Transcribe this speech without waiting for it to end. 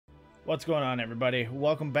What's going on, everybody?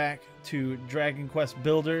 Welcome back to Dragon Quest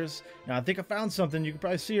Builders. Now, I think I found something. You can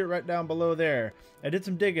probably see it right down below there. I did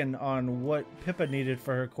some digging on what Pippa needed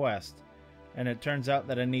for her quest, and it turns out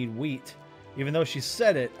that I need wheat. Even though she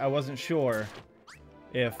said it, I wasn't sure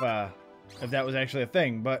if that was actually a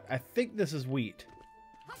thing, but I think this is wheat.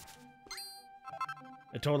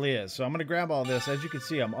 It totally is. So I'm gonna grab all this. As you can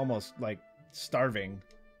see, I'm almost like starving.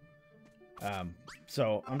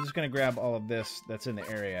 So I'm just gonna grab all of this that's in the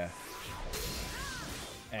area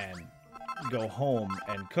and go home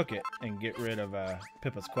and cook it and get rid of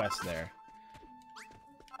Pippa's quest there.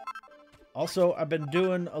 Also, I've been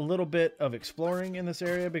doing a little bit of exploring in this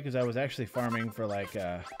area because I was actually farming for like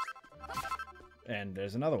and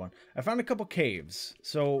there's another one. I found a couple caves.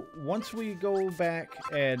 So once we go back,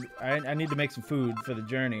 and I need to make some food for the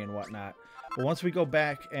journey and whatnot, but once we go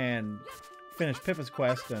back and finish Pippa's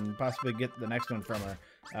quest and possibly get the next one from her,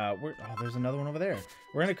 oh, there's another one over there.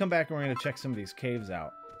 We're going to come back and we're going to check some of these caves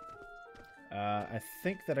out. I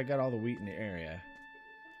think that I got all the wheat in the area.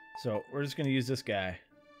 So we're just going to use this guy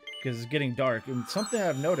because it's getting dark. And something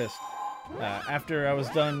I've noticed after I was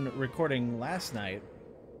done recording last night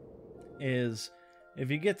is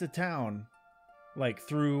if you get to town like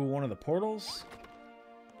through one of the portals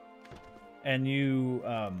and you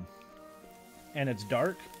and it's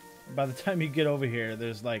dark, by the time you get over here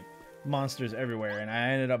there's like monsters everywhere, and I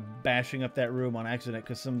ended up bashing up that room on accident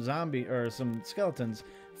because some skeletons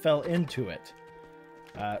fell into it.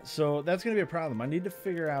 So that's gonna be a problem. I need to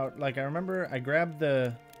figure out, like, I remember I grabbed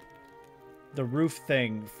the roof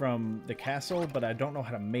thing from the castle, but I don't know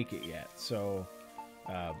how to make it yet. So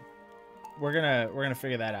we're gonna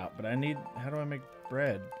figure that out. But how do I make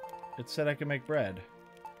bread? It said I could make bread.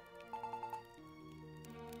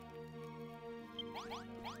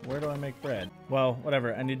 Where do I make bread? Well,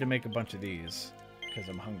 whatever. I need to make a bunch of these because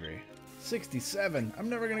I'm hungry. 67. I'm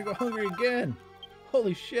never gonna go hungry again.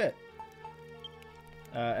 Holy shit.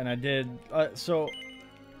 And I did. So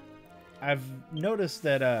I've noticed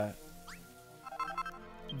that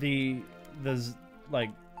the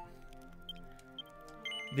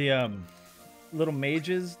little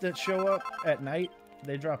mages that show up at night,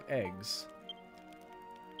 they drop eggs.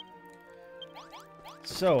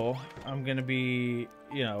 So I'm gonna be,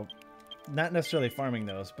 you know, not necessarily farming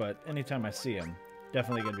those, but anytime I see them,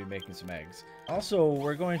 definitely gonna be making some eggs. Also,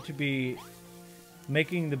 we're going to be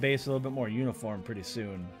making the base a little bit more uniform pretty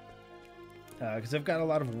soon, because I've got a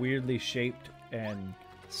lot of weirdly shaped and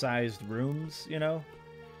sized rooms, you know,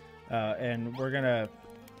 and we're gonna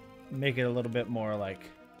make it a little bit more like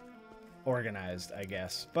organized, I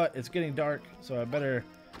guess. But it's getting dark, so I better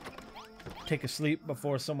take a sleep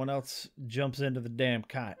before someone else jumps into the damn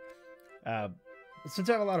cot. Since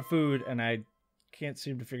I have a lot of food and I can't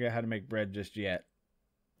seem to figure out how to make bread just yet,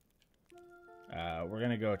 we're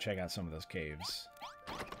gonna go check out some of those caves.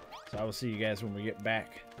 So I will see you guys when we get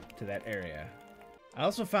back to that area. I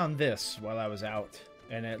also found this while I was out,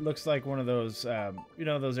 and it looks like one of those, you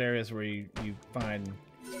know, those areas where you find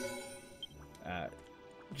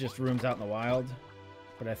just rooms out in the wild.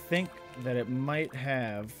 But I think that it might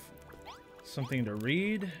have something to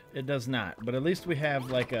read. It does not, but at least we have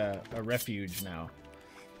like a refuge now.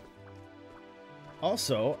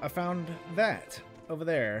 Also, I found that over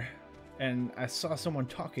there, and I saw someone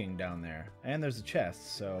talking down there, and there's a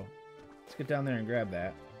chest, so let's get down there and grab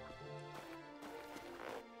that.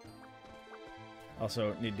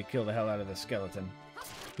 Also need to kill the hell out of the skeleton,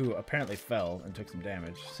 who apparently fell and took some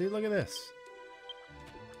damage. See, look at this.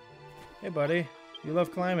 Hey buddy, you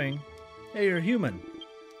love climbing. Hey, you're a human.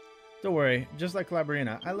 Don't worry, just like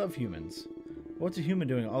Clabrina, I love humans. What's a human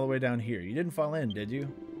doing all the way down here? You didn't fall in, did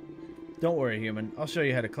you? Don't worry, human. I'll show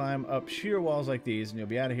you how to climb up sheer walls like these, and you'll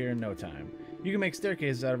be out of here in no time. You can make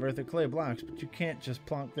staircases out of earth or clay blocks, but you can't just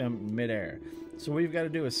plonk them in midair. So what you've got to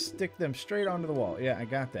do is stick them straight onto the wall. Yeah, I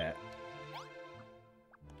got that.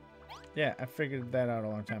 Yeah, I figured that out a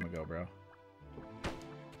long time ago, bro.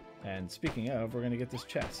 And speaking of, we're going to get this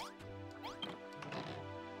chest,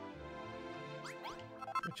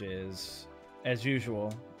 which is, as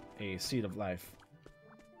usual, a seed of life.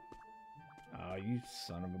 Oh, you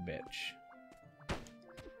son of a bitch.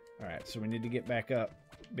 Alright, so we need to get back up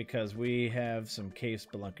because we have some cave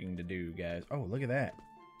spelunking to do, guys. Oh, look at that.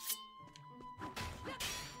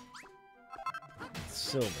 It's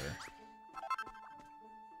silver.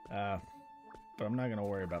 But I'm not going to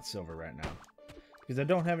worry about silver right now because I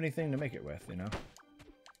don't have anything to make it with, you know?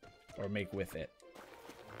 Or make with it.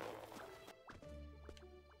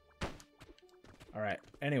 Alright,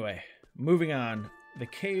 anyway, moving on. The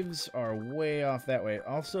caves are way off that way.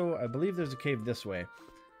 Also, I believe there's a cave this way.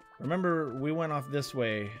 Remember, we went off this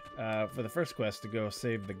way for the first quest to go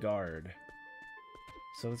save the guard.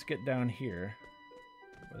 So let's get down here.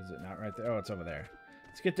 What is it? Not right there. Oh, it's over there.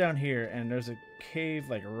 Let's get down here, and there's a cave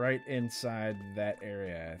like right inside that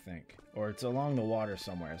area, I think. Or it's along the water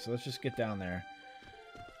somewhere. So let's just get down there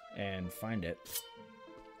and find it.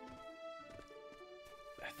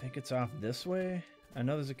 I think it's off this way. I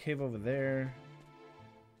know there's a cave over there.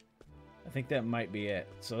 I think that might be it.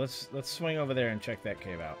 So let's swing over there and check that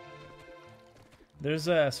cave out. There's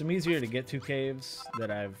some easier to get to caves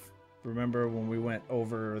that I've remember when we went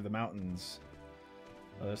over the mountains.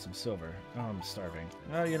 Oh, there's some silver. Oh, I'm starving.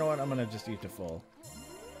 Oh, you know what? I'm gonna just eat to full.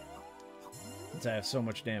 Since I have so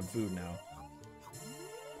much damn food now.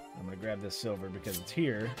 I'm gonna grab this silver because it's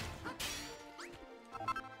here.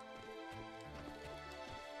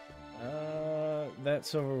 That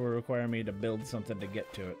silver will require me to build something to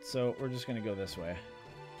get to it. So we're just gonna go this way.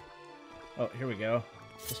 Oh, here we go.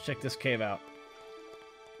 Let's check this cave out.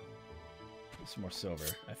 Some more silver.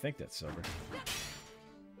 I think that's silver.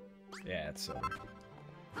 Yeah, it's silver.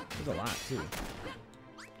 There's a lot, too.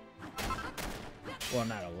 Well,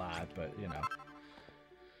 not a lot, but, you know.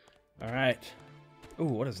 Alright. Ooh,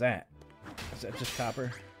 what is that? Is that just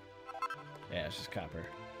copper? Yeah, it's just copper.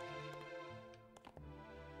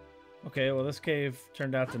 Okay, well, this cave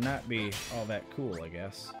turned out to not be all that cool, I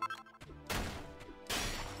guess.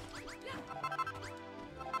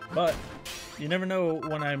 But you never know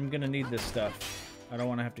when I'm going to need this stuff. I don't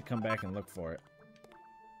want to have to come back and look for it.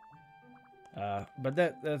 But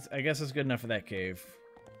that's I guess that's good enough for that cave.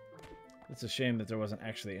 It's a shame that there wasn't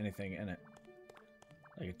actually anything in it.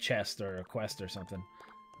 Like a chest or a quest or something.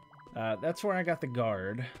 That's where I got the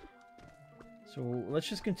guard. So let's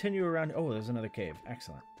just continue around. Oh, there's another cave.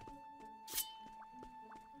 Excellent.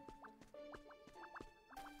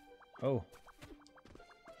 Oh.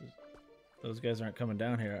 Those guys aren't coming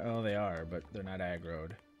down here. Oh, they are, but they're not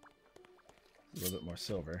aggroed. A little bit more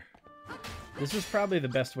silver. This is probably the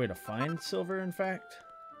best way to find silver, in fact.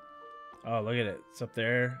 Oh, look at it. It's up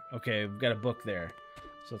there. Okay, we've got a book there.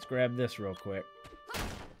 So let's grab this real quick.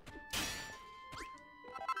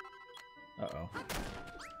 Uh-oh.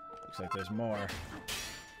 Looks like there's more.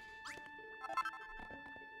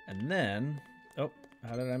 And then... Oh,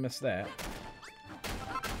 how did I miss that?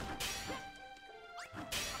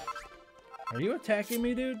 Are you attacking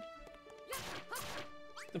me, dude?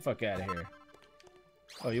 Get the fuck out of here.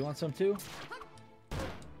 Oh, you want some too?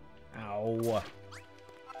 Ow.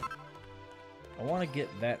 I want to get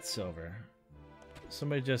that silver.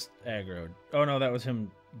 Somebody just aggroed. Oh no, that was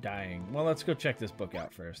him dying. Well, let's go check this book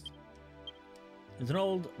out first. There's an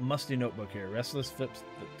old, musty notebook here. Restless flips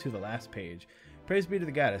to the last page. Praise be to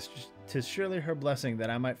the goddess. 'Tis surely her blessing that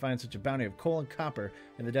I might find such a bounty of coal and copper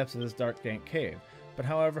in the depths of this dark, dank cave. But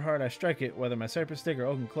however hard I strike it, whether my cypress stick or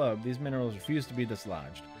oaken club, these minerals refuse to be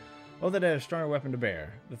dislodged. Oh, that I had a stronger weapon to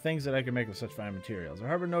bear. The things that I could make with such fine materials. I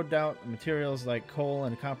harbor no doubt materials like coal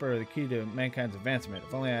and copper are the key to mankind's advancement.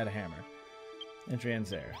 If only I had a hammer. Entry ends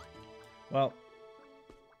there. Well,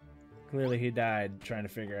 clearly he died trying to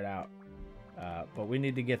figure it out. But we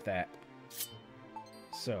need to get that.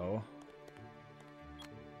 So,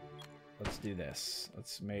 let's do this.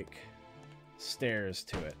 Let's make stairs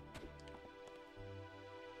to it.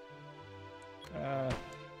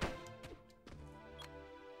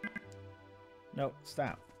 Nope,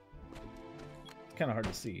 stop. It's kind of hard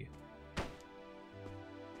to see.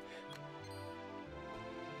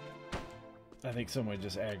 I think someone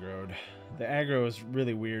just aggroed. The aggro is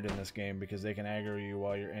really weird in this game because they can aggro you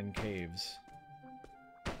while you're in caves.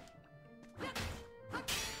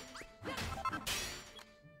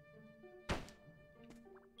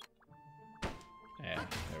 Yeah,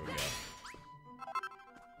 there we go.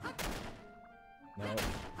 Nope.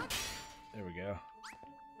 There we go.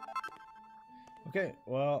 Okay,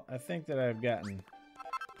 well, I think that I've gotten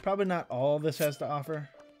probably not all this has to offer,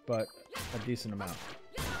 but a decent amount.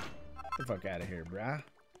 Get the fuck out of here, brah.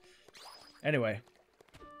 Anyway,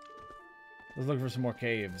 let's look for some more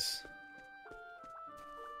caves.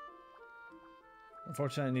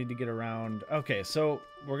 Unfortunately, I need to get around. Okay, so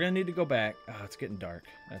we're going to need to go back. Oh, it's getting dark.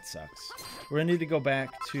 That sucks. We're going to need to go back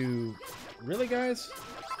to... Really, guys?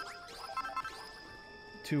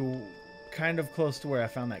 To kind of close to where I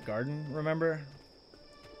found that garden, remember?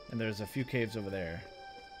 And there's a few caves over there.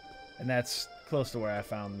 And that's close to where I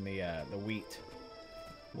found the wheat.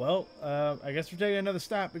 Well, I guess we're taking another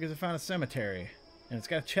stop because I found a cemetery. And it's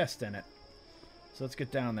got a chest in it. So let's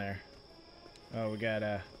get down there. Oh, we got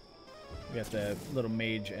the little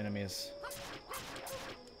mage enemies.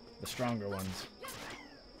 The stronger ones.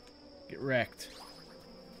 Get wrecked.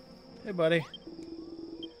 Hey, buddy.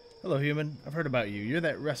 Hello, human. I've heard about you. You're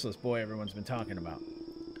that restless boy everyone's been talking about.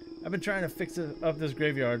 I've been trying to fix up this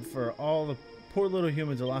graveyard for all the poor little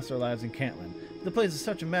humans who lost their lives in Cantland. The place is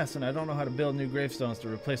such a mess, and I don't know how to build new gravestones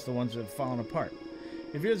to replace the ones that have fallen apart.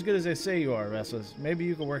 If you're as good as they say you are, Restless, maybe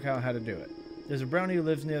you can work out how to do it. There's a brownie who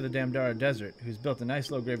lives near the Damdara Desert who's built a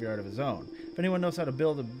nice little graveyard of his own. If anyone knows how to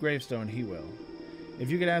build a gravestone, he will.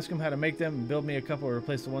 If you could ask him how to make them and build me a couple to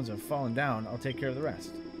replace the ones that have fallen down, I'll take care of the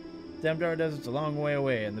rest. Damdara Desert's a long way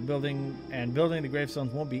away, and building the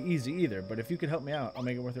gravestones won't be easy either, but if you could help me out, I'll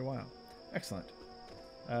make it worth your while. Excellent.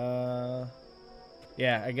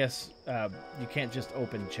 Yeah, I guess you can't just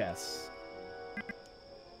open chests.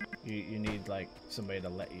 You need, like, somebody to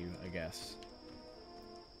let you, I guess.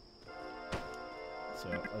 So,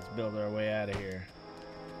 let's build our way out of here.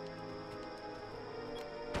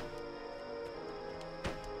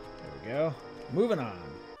 There we go. Moving on.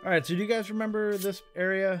 Alright, so do you guys remember this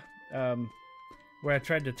area where I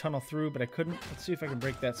tried to tunnel through, but I couldn't? Let's see if I can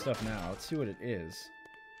break that stuff now. Let's see what it is.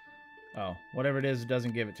 Oh, whatever it is, it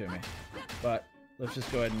doesn't give it to me. But let's just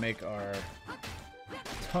go ahead and make our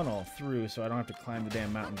tunnel through so I don't have to climb the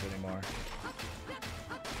damn mountains anymore.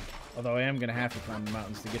 Although I am going to have to climb the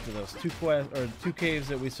mountains to get to those two caves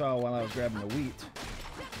that we saw while I was grabbing the wheat.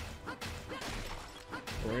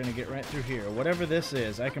 We're going to get right through here. Whatever this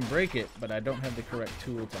is, I can break it, but I don't have the correct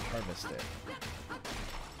tool to harvest it.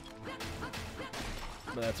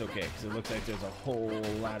 But that's okay, because it looks like there's a whole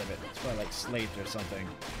lot of it. It's probably like slate or something.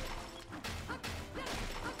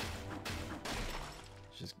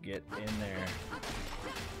 Let's just get in there.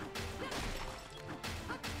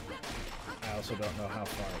 I also don't know how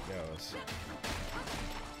far it goes.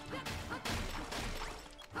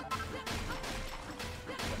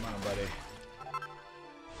 Come on, buddy.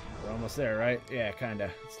 We're almost there, right? Yeah,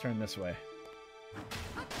 kinda. Let's turn this way.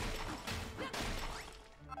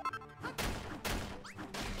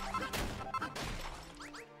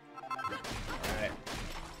 Alright.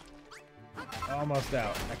 Almost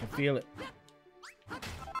out. I can feel it.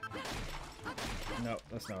 Nope,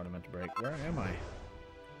 that's not what I meant to break. Where am I?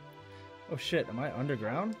 Oh shit, am I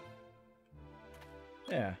underground?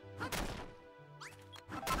 Yeah.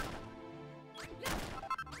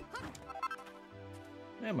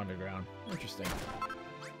 I am underground. Interesting.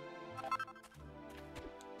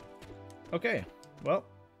 Okay, well,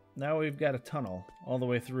 now we've got a tunnel all the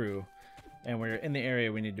way through, and we're in the area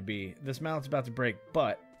we need to be. This mallet's about to break,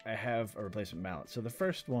 but I have a replacement mallet. So the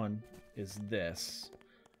first one is this.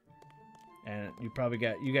 And you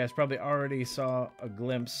guys probably already saw a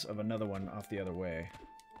glimpse of another one off the other way.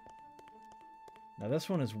 Now this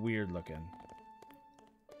one is weird looking.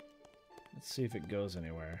 Let's see if it goes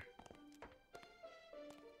anywhere.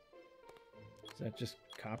 Is that just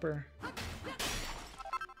copper?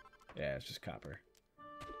 Yeah, it's just copper.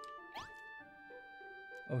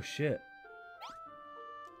 Oh shit.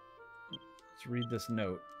 Let's read this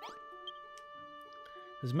note.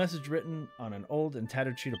 There's a message written on an old and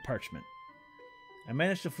tattered sheet of parchment. I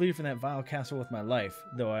managed to flee from that vile castle with my life,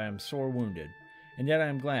 though I am sore wounded. And yet I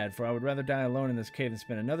am glad, for I would rather die alone in this cave than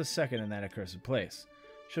spend another second in that accursed place.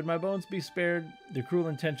 Should my bones be spared the cruel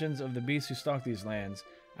intentions of the beasts who stalk these lands,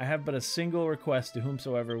 I have but a single request to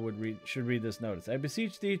whomsoever should read this notice. I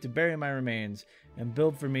beseech thee to bury my remains, and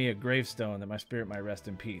build for me a gravestone that my spirit might rest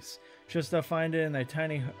in peace. Shouldst thou find it in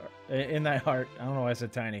thy heart, I don't know why I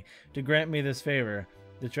said tiny, to grant me this favor,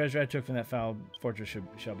 the treasure I took from that foul fortress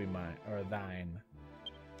shall be mine, or thine.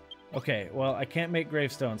 Okay, well, I can't make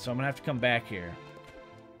gravestones, so I'm going to have to come back here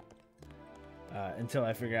until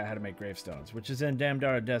I figure out how to make gravestones, which is in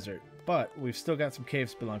Damdara Desert. But we've still got some cave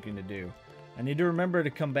spelunking to do. I need to remember to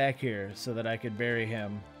come back here so that I could bury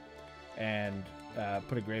him and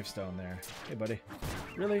put a gravestone there. Hey, buddy.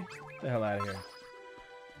 Really? Get the hell out of here.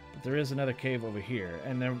 But there is another cave over here.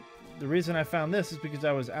 And the reason I found this is because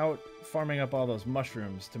I was out farming up all those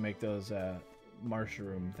mushrooms to make those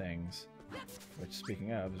mushroom things. Which,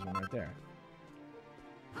 speaking of, is one right there.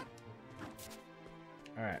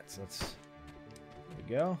 Alright, so let's... There we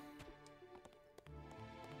go.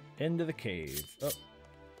 Into the cave. Oh,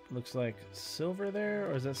 looks like silver there.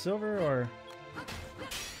 Or is that silver, or...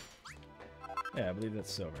 Yeah, I believe that's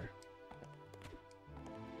silver.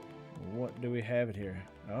 What do we have it here?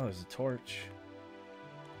 Oh, there's a torch.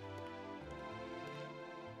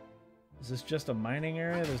 Is this just a mining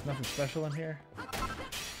area? There's nothing special in here?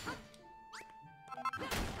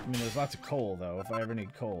 I mean, there's lots of coal, though. If I ever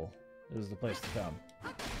need coal, this is the place to come.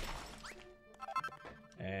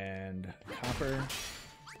 And copper,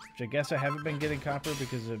 which I guess I haven't been getting copper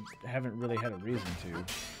because I haven't really had a reason to.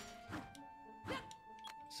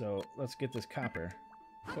 So let's get this copper.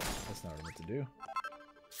 Whoops, that's not what I meant to do.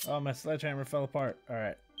 Oh, my sledgehammer fell apart.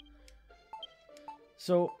 Alright.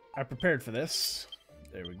 So I prepared for this.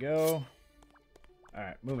 There we go.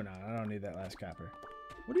 Alright, moving on. I don't need that last copper.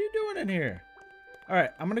 What are you doing in here? Alright,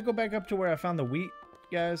 I'm going to go back up to where I found the wheat,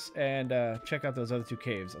 guys, and check out those other 2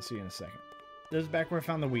 caves. I'll see you in a second. This is back where I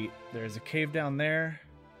found the wheat. There's a cave down there.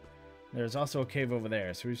 There's also a cave over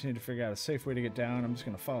there, so we just need to figure out a safe way to get down. I'm just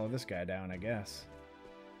going to follow this guy down, I guess.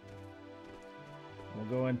 We'll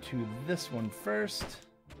go into this one first.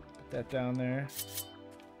 Put that down there.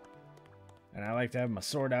 And I like to have my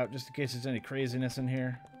sword out just in case there's any craziness in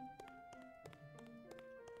here.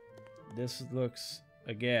 This looks,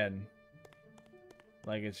 again,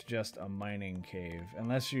 like it's just a mining cave.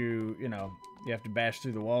 Unless you know, you have to bash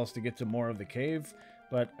through the walls to get to more of the cave.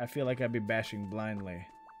 But I feel like I'd be bashing blindly.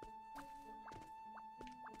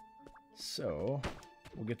 So,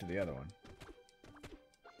 we'll get to the other one.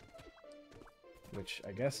 Which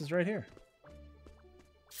I guess is right here.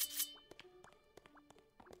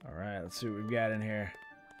 Alright, let's see what we've got in here.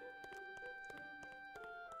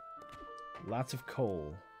 Lots of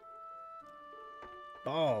coal.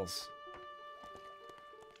 Balls.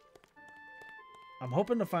 I'm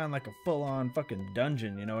hoping to find like a full-on fucking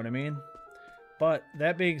dungeon, you know what I mean? But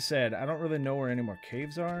that being said, I don't really know where any more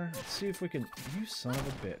caves are. Let's see if we can... You son of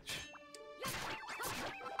a bitch.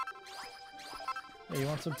 Hey, you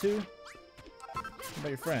want some too? What about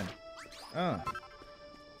your friend? Oh.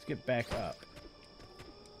 Let's get back up.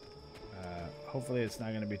 Hopefully it's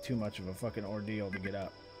not going to be too much of a fucking ordeal to get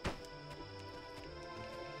up.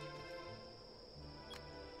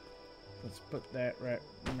 Let's put that right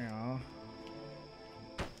now.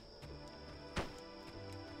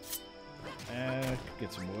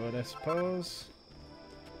 Get some wood, I suppose.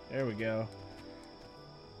 There we go.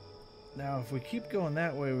 Now, if we keep going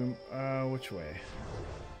that way, which way?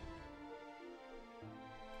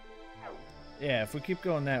 Yeah, if we keep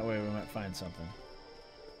going that way, we might find something.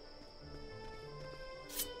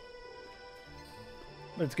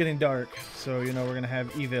 But it's getting dark, so, you know, we're going to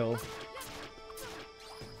have evil.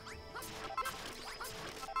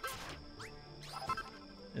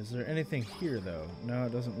 Is there anything here, though? No,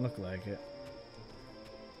 it doesn't look like it.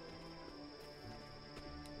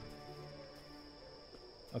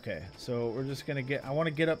 Okay, so we're just going to get... I want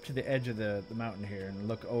to get up to the edge of the mountain here and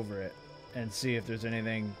look over it and see if there's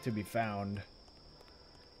anything to be found.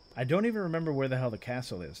 I don't even remember where the hell the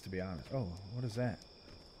castle is, to be honest. Oh, what is that?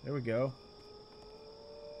 There we go.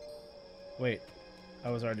 Wait, I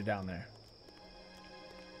was already down there.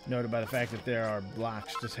 Noted by the fact that there are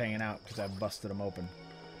blocks just hanging out because I busted them open.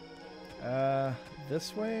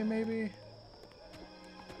 This way, maybe?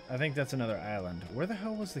 I think that's another island. Where the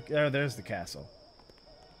hell was the... Oh, there's the castle.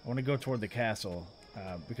 I want to go toward the castle,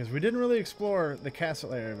 because we didn't really explore the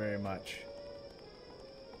castle area very much.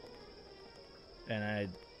 And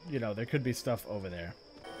you know, there could be stuff over there.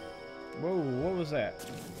 Whoa, what was that?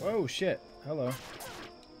 Whoa, shit. Hello.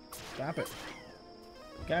 Stop it.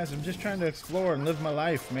 Guys, I'm just trying to explore and live my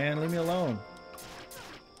life, man. Leave me alone.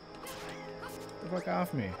 Get the fuck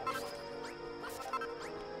off me.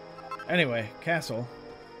 Anyway, castle.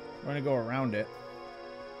 We're gonna go around it.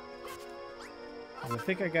 I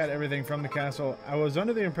think I got everything from the castle. I was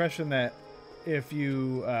under the impression that if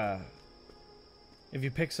you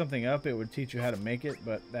pick something up, it would teach you how to make it,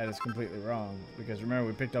 but that is completely wrong. Because remember,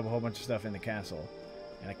 we picked up a whole bunch of stuff in the castle.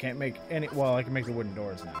 And I can't make any... Well, I can make the wooden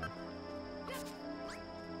doors now.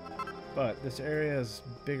 But this area is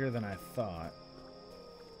bigger than I thought.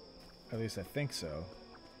 At least I think so.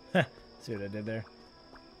 See what I did there?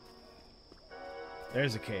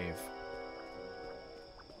 There's a cave.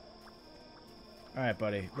 Alright,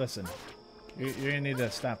 buddy. Listen. You're gonna need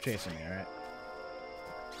to stop chasing me, alright?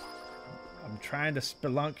 I'm trying to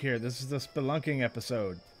spelunk here. This is the spelunking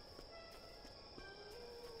episode.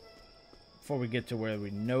 Before we get to where we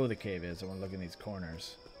know the cave is, I want to look in these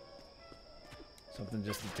corners. Something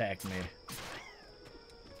just attacked me.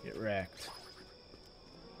 Get wrecked.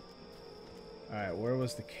 Alright, where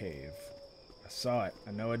was the cave? I saw it.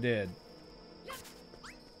 I know I did.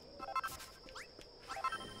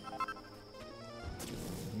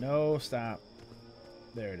 No, stop.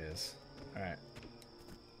 There it is. Alright.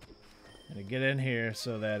 I'm gonna get in here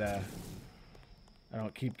so that I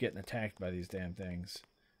don't keep getting attacked by these damn things.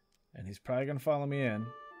 And he's probably gonna follow me in.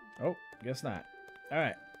 Oh, guess not.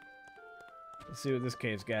 Alright. Let's see what this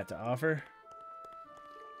cave's got to offer.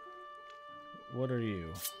 What are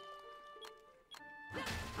you?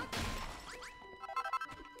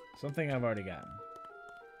 Something I've already gotten.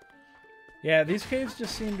 Yeah, these caves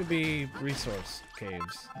just seem to be resource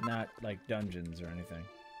caves, not like dungeons or anything.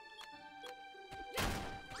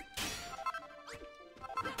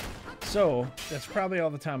 So, that's probably all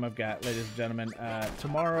the time I've got, ladies and gentlemen.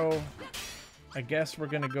 Tomorrow, I guess we're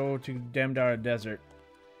going to go to Damdara Desert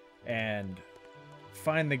and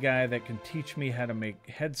find the guy that can teach me how to make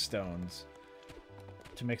headstones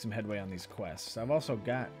to make some headway on these quests. I've also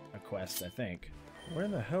got a quest, I think. Where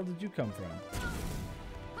the hell did you come from?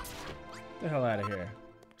 Get the hell out of here.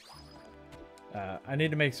 I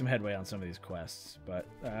need to make some headway on some of these quests, but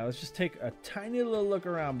let's just take a tiny little look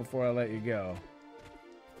around before I let you go.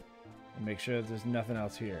 And make sure that there's nothing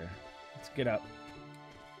else here. Let's get up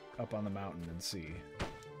on the mountain and see.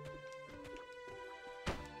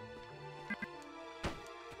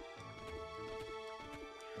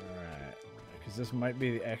 Alright, because this might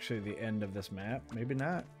be actually the end of this map. Maybe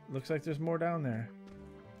not. Looks like there's more down there.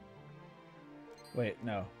 Wait,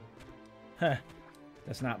 no. Huh.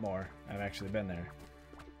 That's not more. I've actually been there.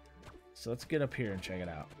 So let's get up here and check it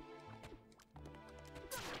out.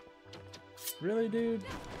 Really, dude?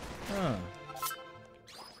 Huh.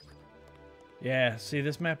 Yeah, see,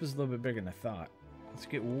 this map is a little bit bigger than I thought. Let's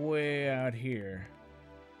get way out here.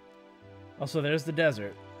 Also, there's the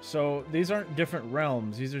desert. So these aren't different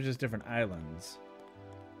realms. These are just different islands.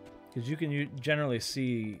 Because you can generally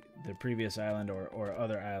see the previous island or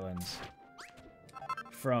other islands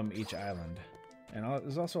from each island. And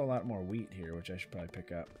there's also a lot more wheat here, which I should probably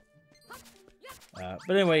pick up.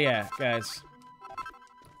 But anyway, yeah, guys.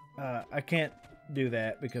 I can't do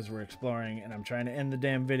that because we're exploring and I'm trying to end the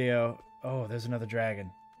damn video. Oh, there's another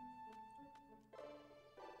dragon.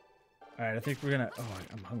 Alright, I think we're gonna... Oh,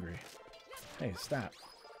 I'm hungry. Hey, stop.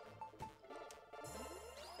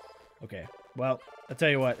 Okay, well, I'll tell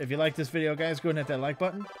you what. If you like this video, guys, go ahead and hit that like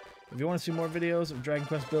button. If you want to see more videos of Dragon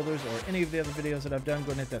Quest Builders or any of the other videos that I've done,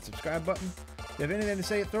 go ahead and hit that subscribe button. If you have anything to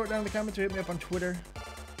say, throw it down in the comments or hit me up on Twitter.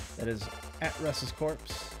 That is @Russ's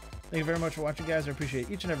Corpse. Thank you very much for watching, guys. I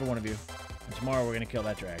appreciate each and every one of you. And tomorrow we're going to kill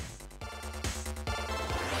that dragon.